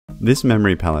This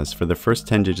memory palace for the first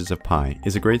 10 digits of pi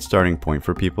is a great starting point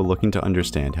for people looking to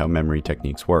understand how memory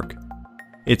techniques work.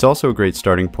 It's also a great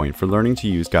starting point for learning to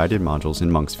use guided modules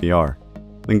in Munx VR,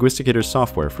 Linguisticator's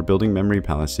software for building memory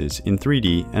palaces in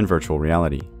 3D and virtual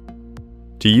reality.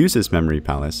 To use this memory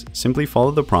palace, simply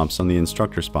follow the prompts on the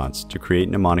instructor spots to create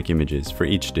mnemonic images for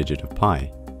each digit of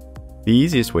pi. The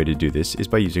easiest way to do this is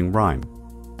by using rhyme.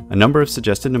 A number of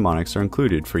suggested mnemonics are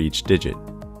included for each digit.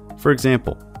 For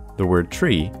example, the word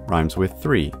tree rhymes with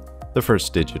 3, the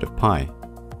first digit of pi.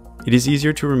 It is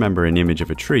easier to remember an image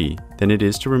of a tree than it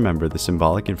is to remember the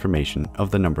symbolic information of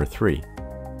the number 3.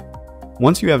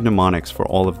 Once you have mnemonics for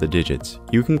all of the digits,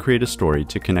 you can create a story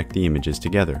to connect the images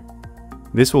together.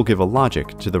 This will give a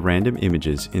logic to the random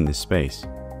images in this space.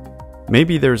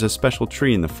 Maybe there is a special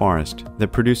tree in the forest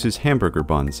that produces hamburger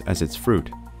buns as its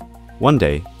fruit. One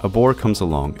day, a boar comes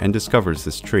along and discovers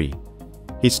this tree.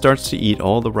 He starts to eat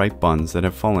all the ripe buns that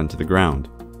have fallen to the ground.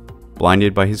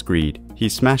 Blinded by his greed, he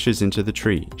smashes into the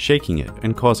tree, shaking it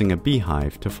and causing a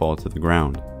beehive to fall to the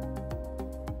ground.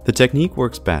 The technique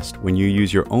works best when you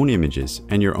use your own images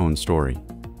and your own story.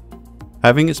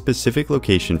 Having a specific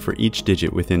location for each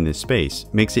digit within this space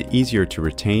makes it easier to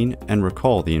retain and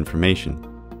recall the information.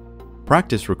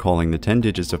 Practice recalling the 10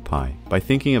 digits of pi by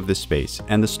thinking of this space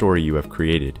and the story you have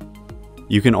created.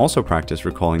 You can also practice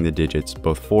recalling the digits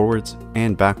both forwards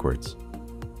and backwards.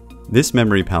 This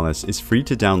memory palace is free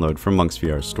to download from Munx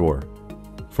VR's store.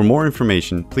 For more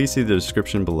information, please see the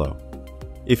description below.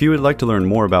 If you would like to learn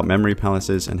more about memory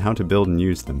palaces and how to build and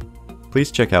use them,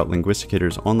 please check out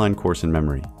Linguisticator's online course in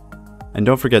memory. And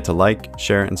don't forget to like,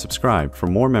 share, and subscribe for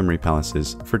more memory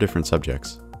palaces for different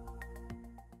subjects.